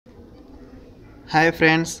Hi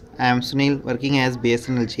friends, I am Sunil working as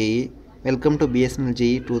bsnl JE. Welcome to bsnl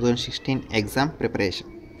JE 2016 exam preparation.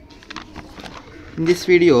 In this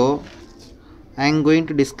video, I am going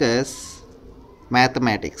to discuss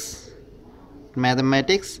mathematics.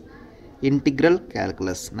 Mathematics, integral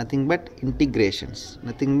calculus, nothing but integrations.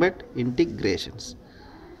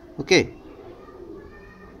 Okay.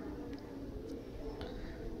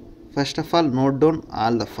 First of all, note down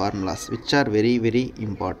all the formulas which are very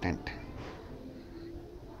important.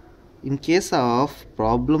 In case of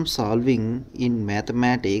problem solving in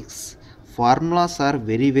mathematics, formulas are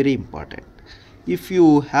very important. If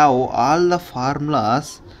you have all the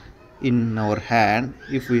formulas in our hand,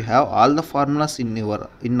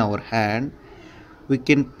 we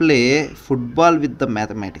can play football with the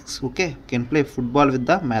mathematics. Okay,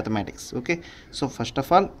 so first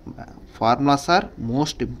of all, formulas are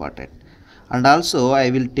most important. And also I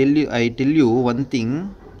tell you one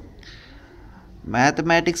thing.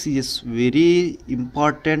 Mathematics is very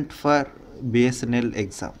important for bsnl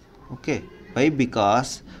exam. Okay, why?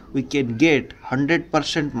 Because we can get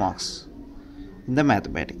 100% marks in the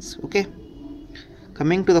mathematics. Okay,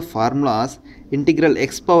 coming to the formulas, integral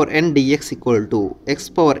x power n dx equal to x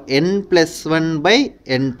power n plus 1 by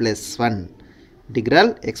n plus 1.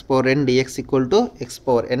 Integral x power n dx equal to x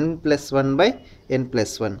power n plus 1 by n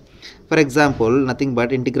plus 1. For example, nothing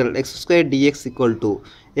but integral x square dx equal to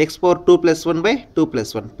x power 2 plus 1 by 2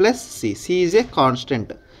 plus 1 plus c. C is a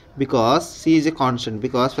constant because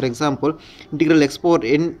for example, integral x power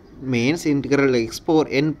n means integral x power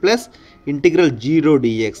n plus integral 0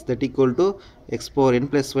 dx, that equal to x power n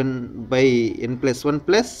plus 1 by n plus 1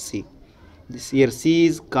 plus c. This here c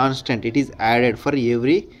is constant, it is added for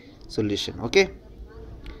every solution. Okay,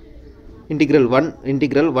 integral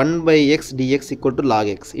 1 by x dx equal to log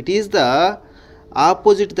x. It is the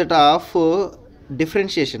opposite that of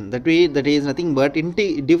differentiation. That is nothing but d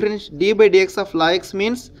by dx of log x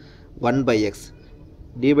means 1 by x.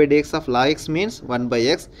 D by dx of log x means 1 by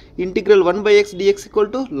x. Integral 1 by x dx equal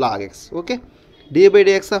to log x. Okay, d by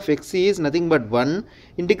dx of x is nothing but 1.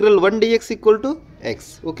 Integral 1 dx equal to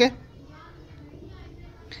x. Okay,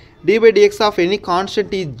 d by dx of any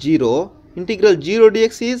constant is 0. Integral 0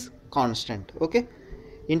 dx is constant. Okay,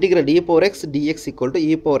 integral e power x dx equal to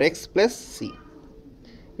e power x plus c.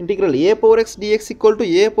 Integral a power x dx equal to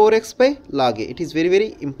a power x by log a. It is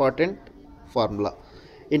very important formula.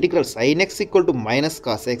 Integral sin x equal to minus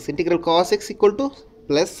cos x. Integral cos x equal to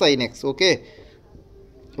plus sin x. Okay,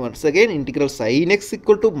 once again, integral sin x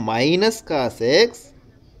equal to minus cos x.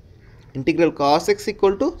 Integral cos x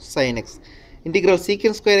equal to sin x. Integral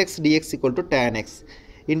secant square x dx equal to tan x.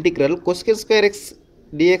 Integral cosecant square x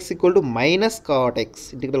dx equal to minus cot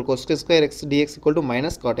x. Integral cosecant square x dx equal to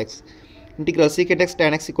minus cot x. Integral secant x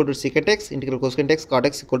tan x equal to secant x. Integral cosecant x cot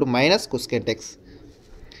x equal to minus cosecant x.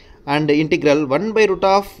 And integral 1 by root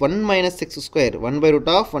of 1 minus x square. 1 by root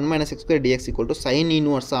of 1 minus x square dx equal to sin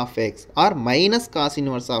inverse of x or minus cos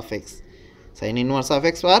inverse of x. Sin inverse of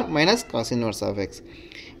x or minus cos inverse of x.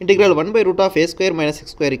 Integral 1 by root of a square minus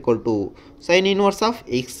x square equal to sin inverse of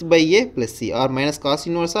x by a plus c or minus cos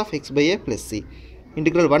inverse of x by a plus c.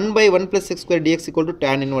 Integral 1 by 1 plus x square dx equal to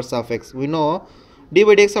tan inverse of x. We know d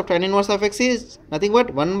by dx of tan inverse of x is nothing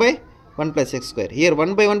but 1 by 1 plus x square. Here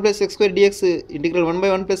 1 by 1 plus x square dx, integral 1 by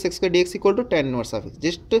 1 plus x square dx equal to tan inverse of x.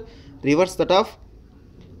 Just reverse that of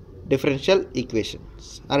differential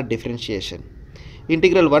equations or differentiation.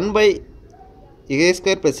 Integral 1 by a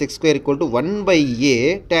square plus x square equal to 1 by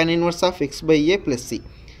a tan inverse of x by a plus c.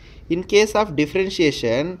 In case of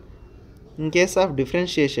differentiation,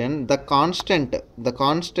 the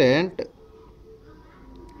constant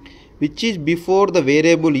which is before the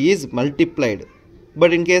variable is multiplied,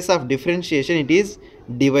 but in case of differentiation it is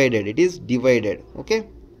divided. Okay,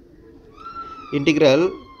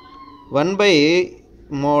 integral 1 by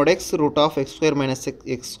mod x root of x square minus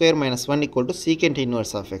 1 equal to secant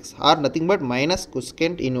inverse of x or nothing but minus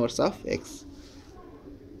cosecant inverse of x.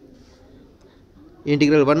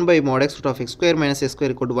 Integral 1 by mod x root of x square minus x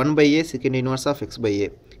square equal to 1 by a secant inverse of x by a.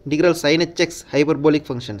 Integral sin hx hyperbolic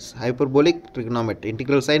functions, hyperbolic trigonometry.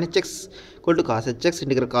 Integral sin hx equal to cos hx.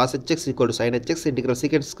 Integral cos hx equal to sin hx. Integral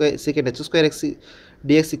secant h square x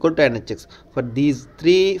dx equal to tan hx. For these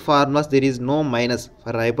three formulas there is no minus.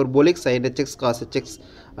 For hyperbolic, sin hx, cos hx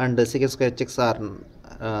and secant square hx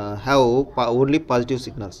are have only positive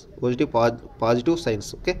signals, positive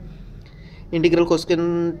signs. Okay, integral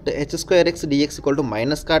cosecant h square x dx equal to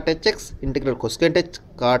minus cot hx. Integral cosecant h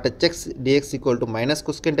cot hx dx equal to minus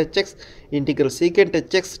cosecant hx. Integral secant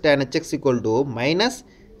hx tan hx equal to minus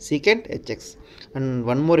secant hx. And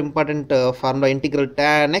one more important formula, integral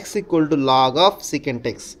tan x equal to log of secant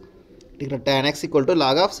x. Integral tan x equal to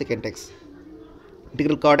log of secant x.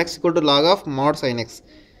 Integral cot x equal to log of mod sin x.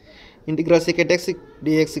 Integral secant x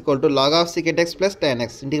dx equal to log of secant x plus tan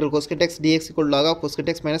x. Integral cosecant x dx equal to log of cosecant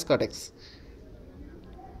x minus cot x.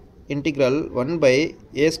 Integral 1 by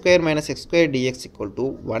a square minus x square dx equal to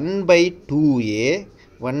 1 by 2a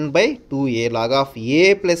log of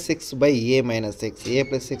a plus x by a minus x. A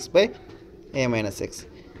plus x by a minus x.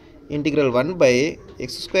 Integral 1 by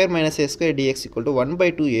x square minus a square dx equal to 1 by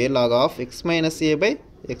 2a log of x minus a by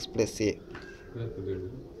x plus a.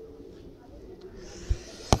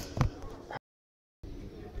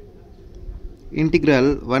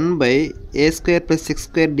 Integral 1 by a square plus x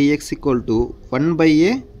square dx equal to 1 by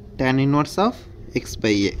a tan inverse of x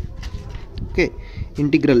by a. Okay.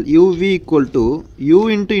 Integral uv equal to u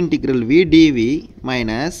into integral v dv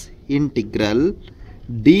minus integral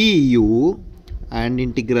du and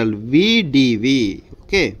integral v dv.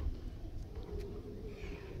 Okay.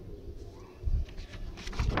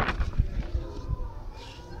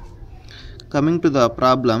 Coming to the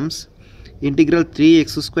problems, integral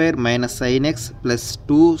 3x square minus sin x plus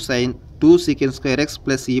 2 secant square x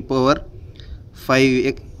plus e power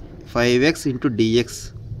 5x into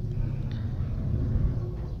dx.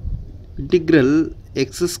 Integral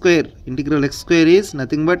x square is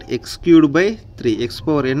nothing but x cubed by 3, x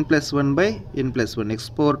power n plus 1 by n plus 1, x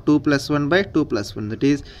power 2 plus 1 by 2 plus 1, that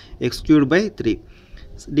is x cubed by 3.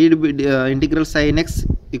 Integral sin x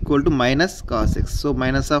equal to minus cos x, so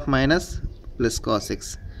minus of minus plus cos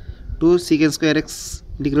x. 2 secant square x,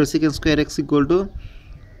 integral secant square x equal to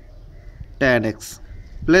tan x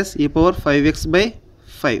plus e power 5x by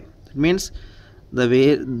 5. That means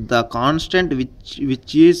the constant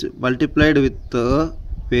which is multiplied with the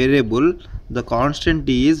variable, the constant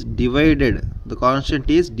is divided. The constant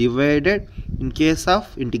is divided in case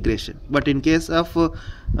of integration, but in case of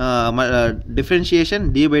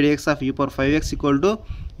differentiation, d by dx of e power 5x equal to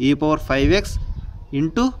e power 5x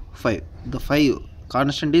into 5. The 5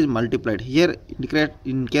 constant is multiplied. Here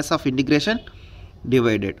in case of integration,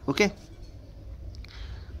 divided. Okay.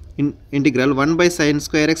 Integral 1 by sin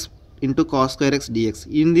square x into cos square x dx.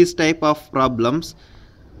 In this type of problems,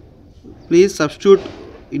 please substitute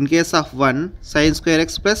in case of 1 sin square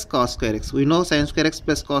x plus cos square x. We know sin square x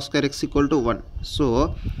plus cos square x equal to 1.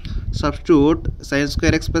 So substitute sin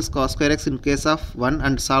square x plus cos square x in case of 1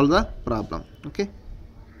 and solve the problem. Okay.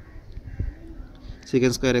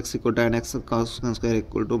 Secant square x equal to tan x, cos square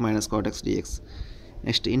equal to minus cot x dx.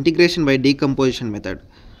 Next, integration by decomposition method.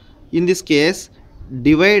 In this case,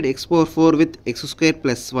 divide x power 4 with x square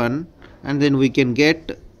plus 1 and then we can get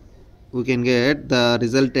the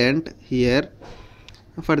resultant here.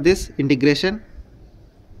 For this integration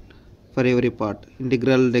for every part,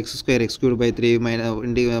 integral x square x cubed by 3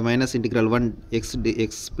 minus integral 1 x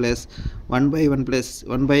dx plus 1 by 1 plus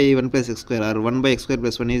x square, or 1 by x square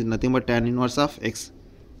plus 1 is nothing but tan inverse of x.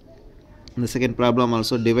 In the second problem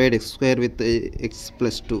also, divide x square with x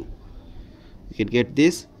plus 2. You can get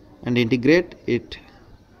this and integrate it,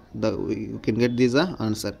 you can get this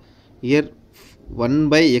answer. Here 1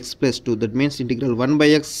 by x plus 2, that means integral 1 by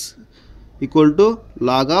x equal to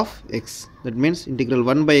log of x, that means integral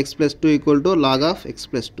 1 by x plus 2 equal to log of x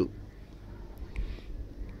plus 2.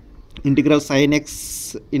 Integral sin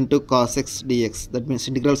x into cos x dx, that means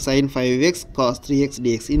integral sin 5x cos 3x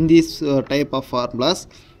dx. In this type of formulas,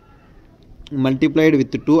 multiplied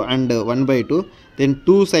with 2 and 1 by 2, then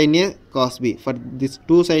 2 sin a cos b. For this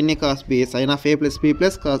 2 sin a cos b, sin of a plus b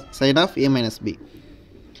plus cos sin of a minus b.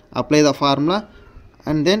 Apply the formula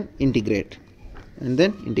and then integrate,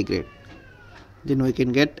 then we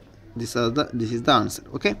can get this is the answer.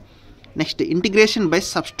 Okay. Next, integration by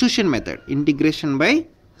substitution method.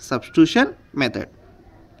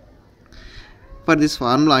 For this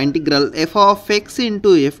formula, integral f of x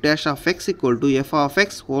into f dash of x equal to f of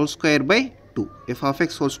x whole square by 2. F of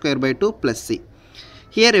x whole square by 2 plus c.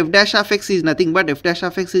 Here f dash of x is nothing but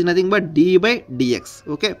d by dx.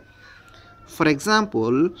 Okay. For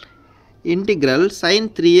example, integral sin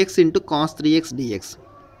 3x into cos 3x dx.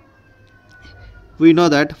 We know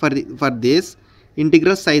that for this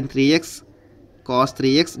integral sin 3x cos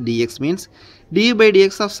 3x dx means d by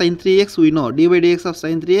dx of sin 3x. We know d by dx of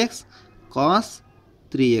sin 3x cos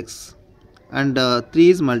 3x, and 3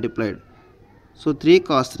 is multiplied, so 3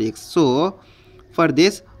 cos 3x. So for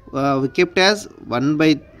this we kept as 1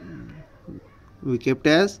 by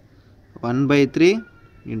 3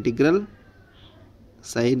 integral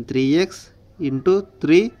sin 3x into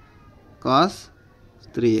 3 cos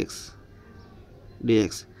 3x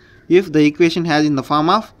dx. If the equation has in the form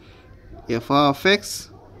of f of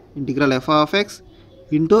x, integral f of x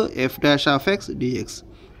into f dash of x dx.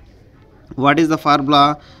 What is the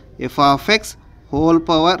formula? f of x whole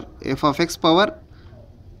power f of x power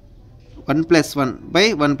 1 plus 1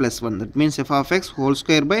 by 1 plus 1, that means f of x whole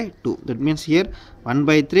square by 2. That means here 1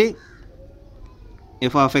 by 3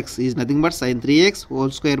 f of x is nothing but sin 3x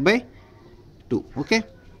whole square by 2. Okay,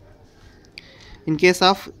 in case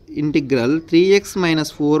of integral 3x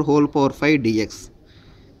minus 4 whole power 5 dx,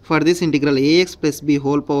 for this integral ax plus b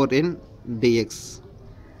whole power n dx,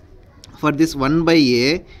 for this 1 by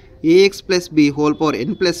ax plus b whole power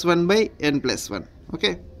n plus 1 by n plus 1.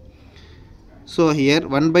 Okay, so here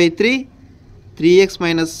 1 by 3x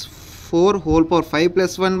minus 4 whole power 5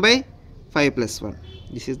 plus 1 by 5 plus 1.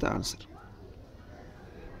 This is the answer.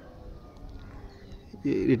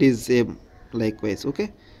 It is same likewise.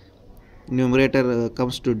 Okay, numerator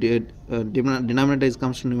comes to denominator is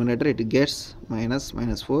comes to numerator, it gets minus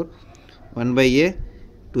 4 1 by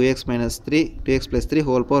 2x minus 3 2x plus 3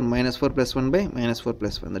 whole power minus 4 plus 1 by minus 4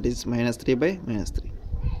 plus 1, that is minus 3 by minus 3.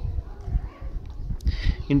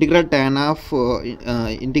 Integral tan of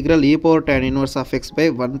integral e power tan inverse of x by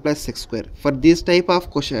 1 plus x square. For this type of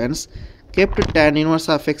questions, kept tan inverse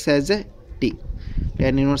of x as a t,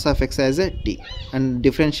 tan inverse of x as a t, and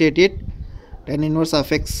differentiate it. Tan inverse of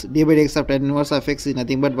x, d by dx of tan inverse of x is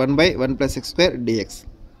nothing but 1 by 1 plus x square dx,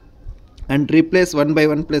 and replace 1 by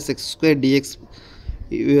 1 plus x square dx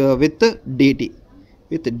with dt,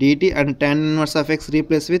 and tan inverse of x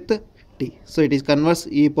replace with t, so it is converse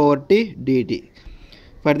e power t dt.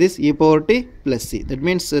 For this e power t plus c, that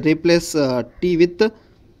means replace t with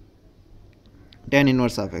tan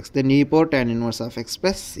inverse of x, then e power tan inverse of x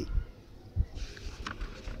plus c.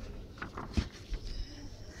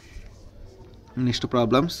 Next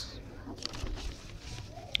problems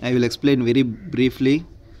I will explain very briefly,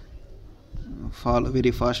 follow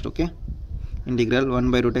very fast. Okay, integral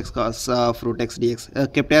 1 by root x cos of root x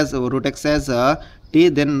dx, kept as root x as t,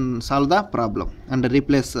 then solve the problem and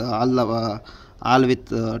replace all with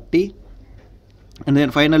t, and then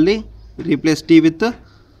finally replace t with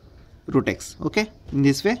root x. Okay, in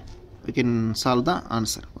this way we can solve the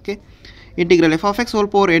answer. Okay, integral f of x whole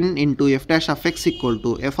power n into f dash of x equal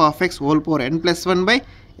to f of x whole power n plus 1 by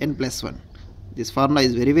n plus 1. This formula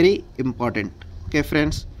is very important. Okay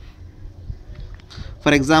friends,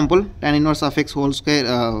 for example tan inverse of x whole square,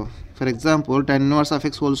 tan inverse of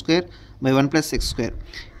x whole square by 1 plus x square,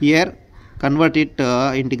 here convert it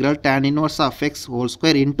integral tan inverse of x whole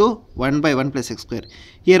square into 1 by 1 plus x square.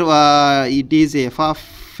 Here it is a f of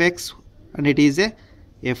x and it is a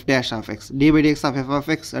f dash of x, d by dx of f of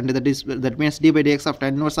x, and that means d by dx of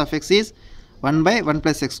tan inverse of x is 1 by 1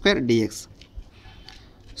 plus x square dx.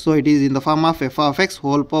 So it is in the form of f of x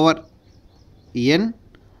whole power n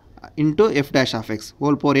into f dash of x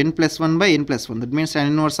whole power n plus 1 by n plus 1, that means tan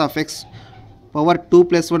inverse of x power 2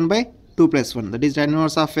 plus 1 by 2 plus 1, that is tan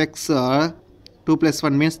inverse of x 2 plus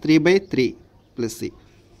 1 means 3 by 3 plus c.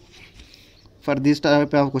 For this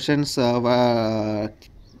type of questions,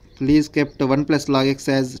 please kept 1 plus log x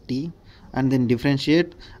as t, and then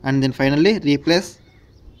differentiate, and then finally replace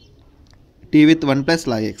t with 1 plus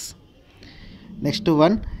log x. Next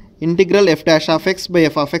one, integral f dash of x by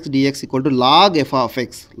f of x dx equal to log f of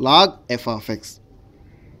x, log f of x.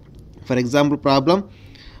 For example problem,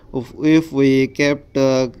 if we kept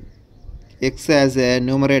x as a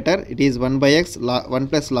numerator, it is 1 by x 1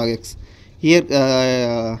 plus log x. Here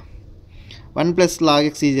 1 plus log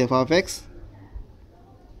x is f of x,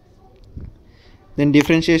 then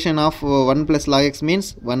differentiation of 1 plus log x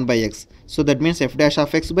means 1 by x, so that means f dash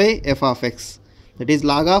of x by f of x, that is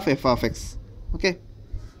log of f of x. Okay,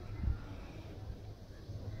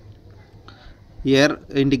 here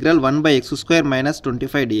integral 1 by x square minus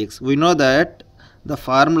 25 dx, we know that the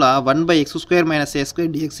formula 1 by x square minus a square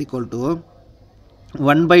dx equal to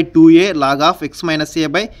 1 by 2a log of x minus a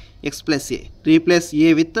by x plus a, replace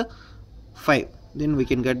a with 5, then we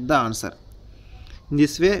can get the answer. In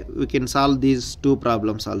this way we can solve these two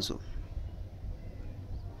problems also.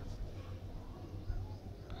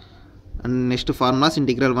 And next formulas,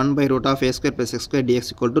 integral 1 by root of a square plus x square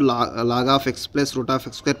dx equal to log of x plus root of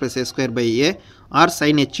x square plus a square by a, or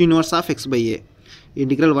sin h inverse of x by a.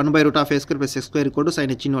 Integral 1 by root of a square plus x square equal to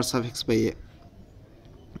sin h inverse of x by a.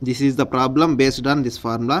 This is the problem based on this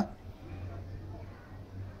formula.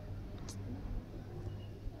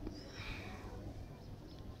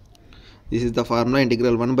 This is the formula,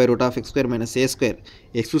 integral 1 by root of x square minus a square,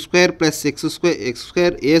 x square plus x square,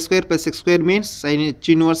 a square plus x square means sin h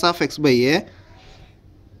inverse of x by a,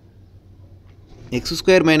 x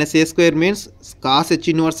square minus a square means cos h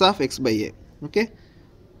inverse of x by a. Okay,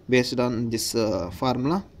 based on this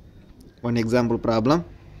formula. One example problem.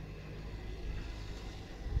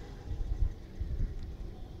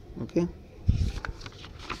 Okay,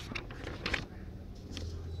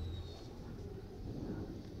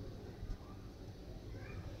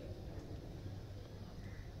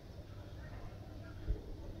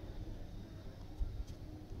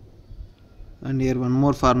 And here one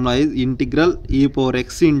more formula is integral e power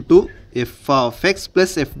x into f of x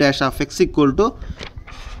plus f dash of x equal to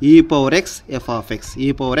e power x f of x,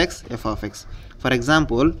 e power x f of x. For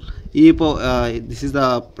example, this is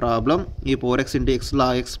the problem, e power x into x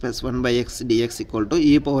log x plus 1 by x dx equal to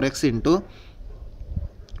e power x into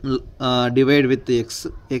divide with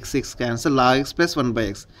x cancel log x plus 1 by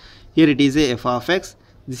x. Here it is a f of x,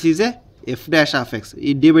 this is a f dash of x.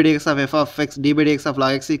 D by dx of f of x, d by dx of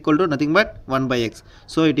log x equal to nothing but 1 by x.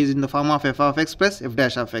 So it is in the form of f of x plus f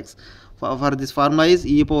dash of x. For this formula is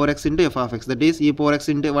e power x into f of x, that is e power x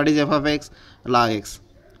into what is f of x, log x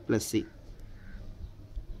plus c.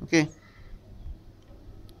 Okay,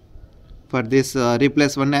 for this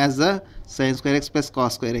replace 1 as the sin square x plus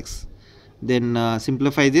cos square x, then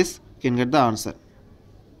simplify this, you can get the answer.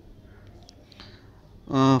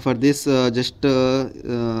 For this just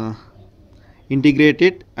integrate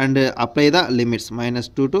it and apply the limits minus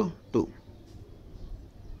 2 to 2.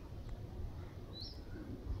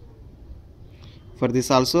 For this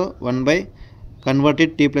also 1 by convert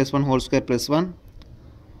it t plus 1 whole square plus 1,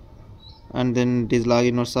 and then it is log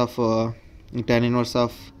inverse of tan inverse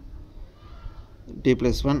of t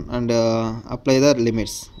plus 1 and apply the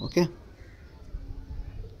limits. Okay,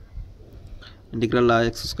 integral log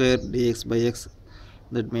x square dx by x,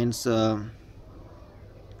 that means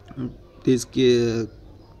this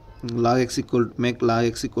log x equal, make log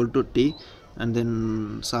x equal to t and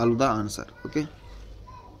then solve the answer. Okay,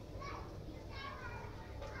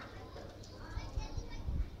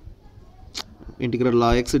 integral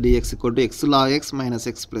log x dx equal to x log x minus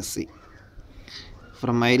x plus c.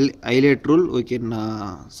 From Eilert rule we can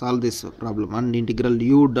solve this problem, and integral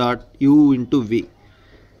u dot u into v.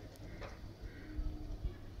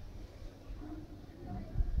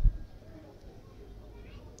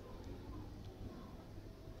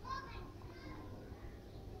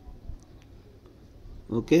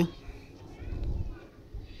 Okay,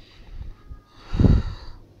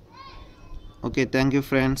 okay, thank you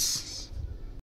friends.